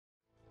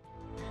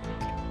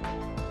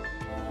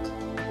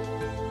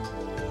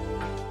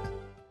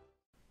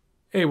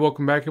Hey,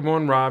 welcome back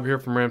everyone. Rob here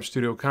from Ram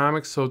Studio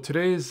Comics. So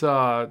today's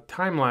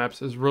time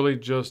lapse is really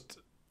just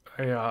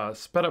a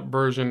sped up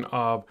version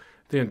of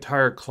the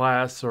entire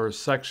class or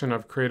section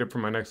I've created for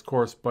my next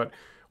course. But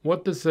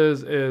what this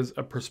is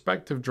a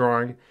perspective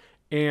drawing,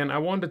 and I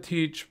wanted to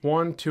teach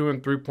 1, 2,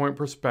 and 3-point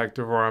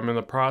perspective, or I'm in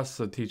the process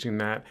of teaching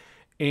that.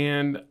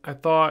 And I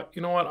thought,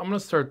 you know what, I'm going to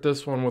start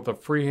this one with a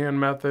freehand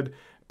method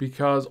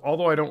because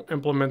although I don't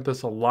implement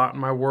this a lot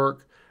in my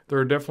work, there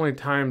are definitely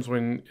times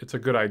when it's a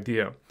good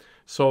idea.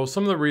 So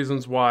some of the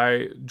reasons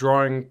why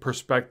drawing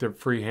perspective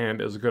freehand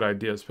is a good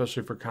idea,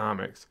 especially for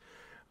comics.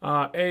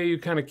 A, you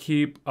kind of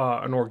keep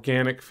an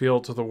organic feel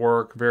to the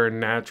work, very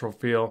natural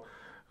feel.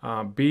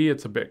 B,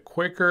 it's a bit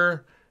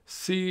quicker.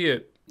 C,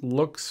 it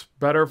looks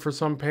better for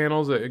some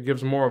panels. It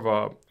gives more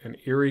of an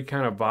eerie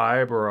kind of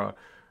vibe, or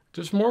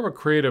just more of a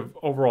creative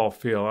overall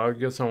feel. I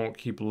guess I won't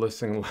keep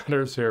listing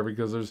letters here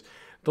because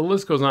the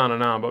list goes on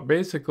and on, but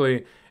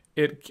basically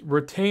it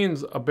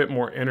retains a bit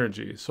more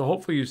energy. So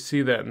hopefully you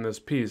see that in this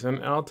piece.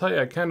 And I'll tell you,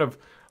 I kind of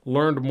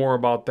learned more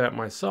about that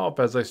myself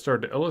as I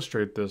started to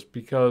illustrate this,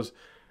 because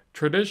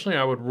traditionally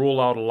I would rule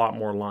out a lot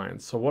more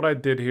lines. So what I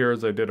did here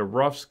is I did a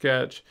rough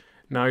sketch.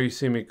 Now you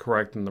see me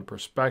correcting the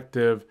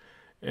perspective.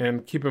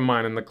 And keep in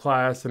mind, in the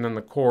class and in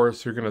the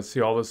course, you're going to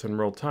see all this in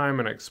real time,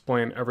 and I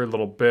explain every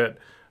little bit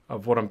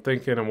of what I'm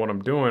thinking and what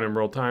I'm doing in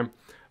real time.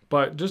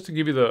 But just to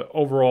give you the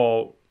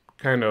overall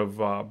kind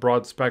of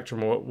broad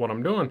spectrum of what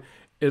I'm doing,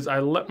 is I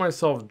let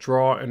myself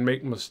draw and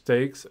make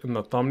mistakes in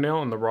the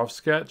thumbnail and the rough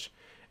sketch,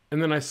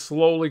 and then I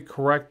slowly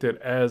correct it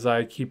as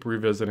I keep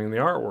revisiting the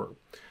artwork.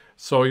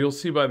 So you'll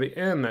see by the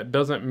end that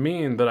doesn't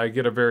mean that I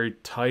get a very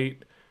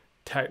tight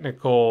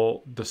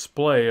technical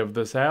display of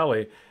this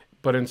alley,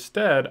 but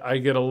instead I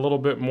get a little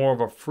bit more of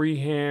a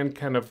freehand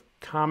kind of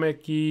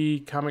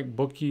comic-y, comic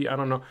booky, I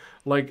don't know.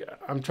 Like,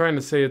 I'm trying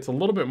to say it's a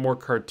little bit more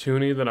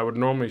cartoony than I would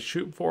normally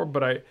shoot for,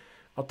 but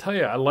I'll tell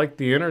you, I like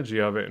the energy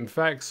of it. In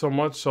fact, so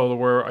much so that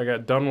where I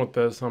got done with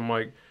this, I'm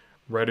like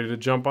ready to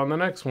jump on the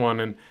next one.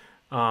 And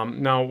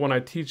now when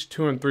I teach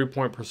 2 and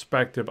 3-point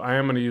perspective, I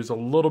am going to use a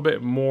little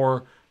bit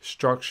more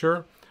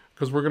structure,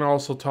 because we're going to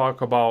also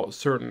talk about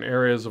certain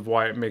areas of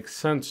why it makes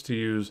sense to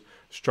use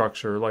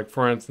structure. Like,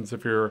 for instance,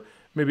 if you're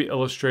maybe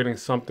illustrating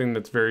something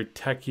that's very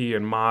techy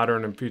and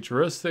modern and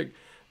futuristic,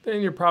 then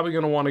you're probably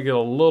going to want to get a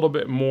little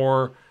bit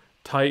more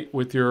tight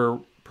with your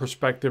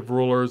perspective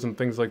rulers and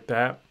things like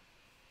that.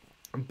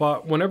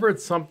 But whenever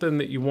it's something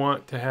that you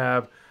want to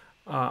have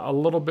a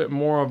little bit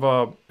more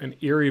of an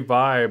eerie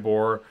vibe,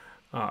 or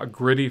a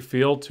gritty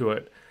feel to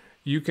it,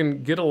 you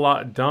can get a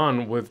lot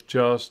done with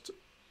just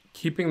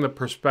keeping the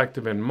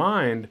perspective in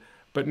mind,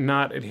 but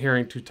not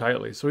adhering too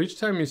tightly. So each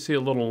time you see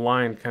a little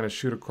line kind of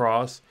shoot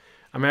across,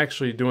 I'm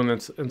actually doing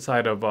this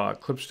inside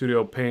of Clip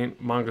Studio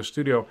Paint, Manga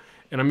Studio,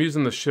 and I'm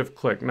using the shift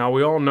click. Now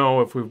we all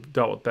know, if we've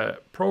dealt with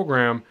that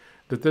program,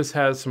 that this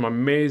has some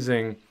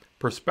amazing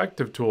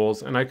perspective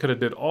tools, and I could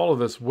have did all of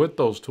this with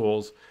those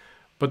tools.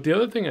 But the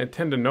other thing I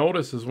tend to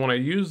notice is when I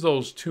use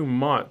those too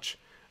much,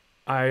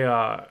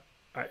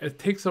 it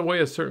takes away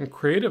a certain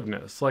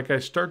creativeness. Like, I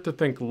start to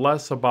think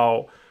less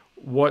about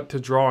what to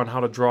draw and how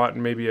to draw it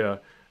in maybe a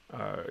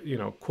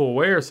cool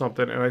way or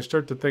something, and I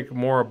start to think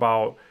more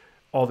about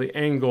all the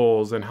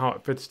angles and how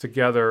it fits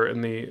together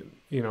and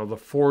the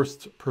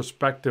forced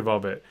perspective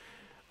of it.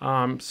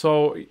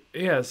 So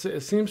yes,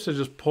 it seems to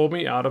just pull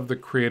me out of the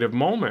creative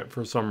moment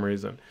for some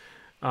reason.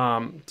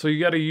 So you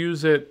got to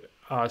use it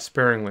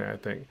sparingly, I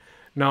think.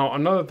 Now,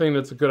 another thing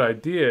that's a good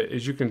idea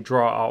is you can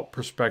draw out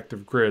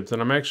perspective grids,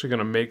 and I'm actually going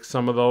to make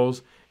some of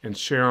those and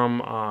share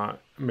them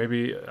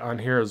maybe on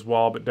here as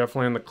well, but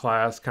definitely in the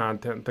class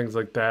content, things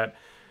like that,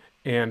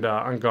 and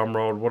on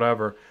Gumroad,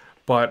 whatever.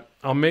 But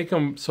I'll make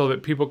them so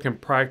that people can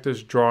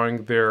practice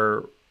drawing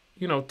their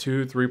 2,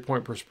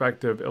 3-point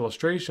perspective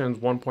illustrations,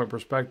 1-point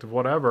perspective,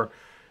 whatever.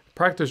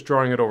 Practice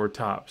drawing it over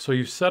top. So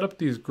you set up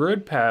these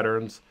grid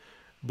patterns,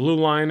 blue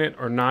line it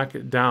or knock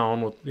it down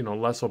with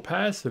less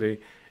opacity,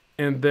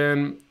 and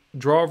then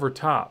draw over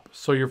top.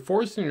 So you're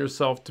forcing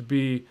yourself to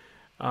be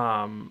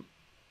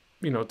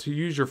to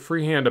use your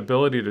freehand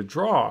ability to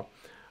draw,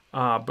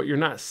 but you're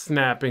not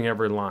snapping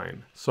every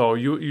line. So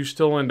you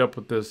still end up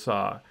with this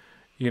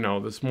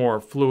this more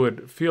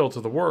fluid feel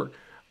to the work,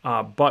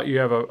 but you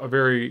have a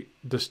very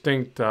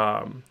distinct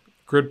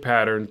grid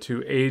pattern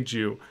to aid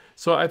you.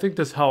 So I think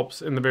this helps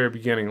in the very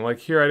beginning. Like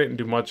here, I didn't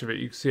do much of it.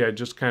 You can see I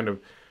just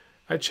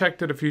I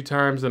checked it a few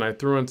times, and I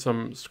threw in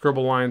some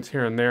scribble lines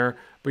here and there,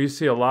 but you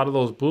see a lot of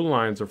those blue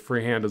lines are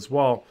freehand as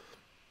well.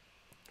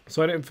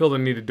 So I didn't feel the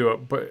need to do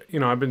it, but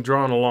I've been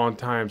drawing a long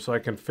time, so I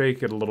can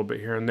fake it a little bit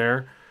here and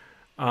there.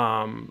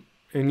 And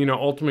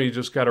ultimately you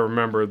just got to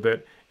remember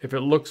that if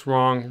it looks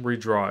wrong,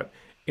 redraw it.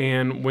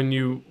 And when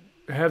you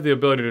have the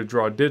ability to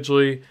draw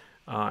digitally,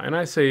 and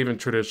I say even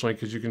traditionally,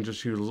 because you can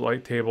just use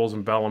light tables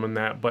and vellum and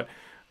that, but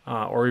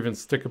or even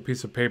stick a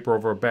piece of paper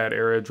over a bad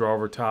area, draw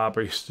over top.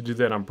 I used to do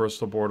that on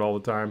Bristol board all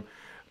the time.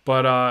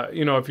 But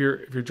if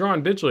you're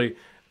drawing digitally,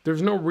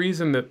 there's no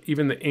reason that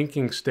even the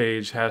inking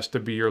stage has to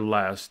be your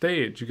last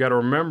stage. You got to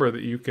remember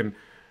that you can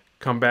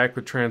come back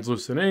with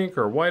translucent ink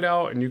or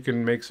whiteout and you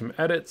can make some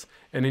edits,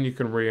 and then you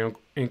can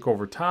re-ink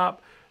over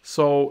top.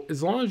 So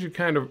as long as you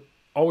kind of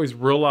always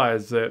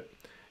realize that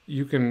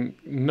you can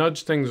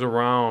nudge things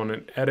around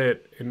and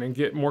edit and then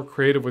get more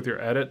creative with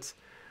your edits,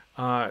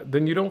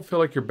 then you don't feel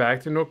like you're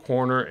backed into a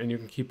corner, and you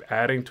can keep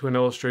adding to an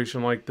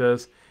illustration like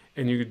this,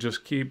 and you can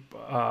just keep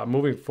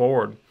moving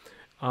forward.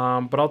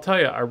 But I'll tell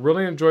you, I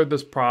really enjoyed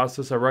this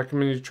process. I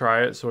recommend you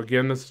try it. So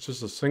again, this is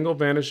just a single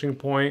vanishing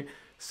point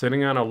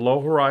sitting on a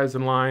low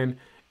horizon line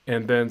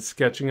and then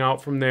sketching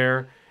out from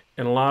there.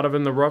 And a lot of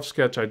in the rough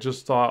sketch, I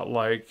just thought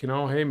like, you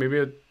know, hey, maybe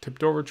a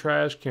tipped over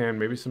trash can,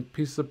 maybe some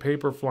pieces of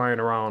paper flying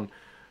around,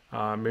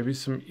 maybe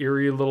some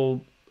eerie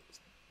little,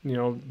 you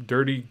know,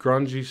 dirty,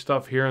 grungy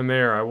stuff here and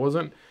there. I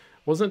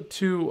wasn't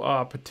too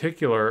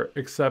particular,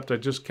 except I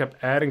just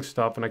kept adding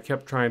stuff, and I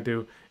kept trying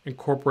to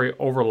incorporate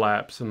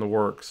overlaps in the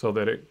work so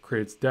that it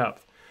creates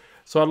depth.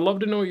 So I'd love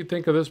to know what you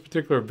think of this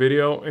particular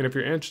video, and if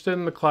you're interested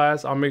in the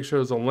class, I'll make sure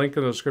there's a link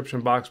in the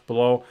description box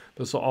below.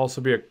 This will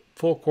also be a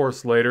full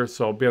course later,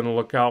 so be on the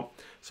lookout.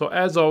 So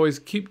as always,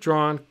 keep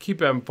drawing,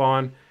 keep having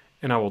fun,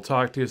 and I will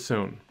talk to you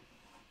soon.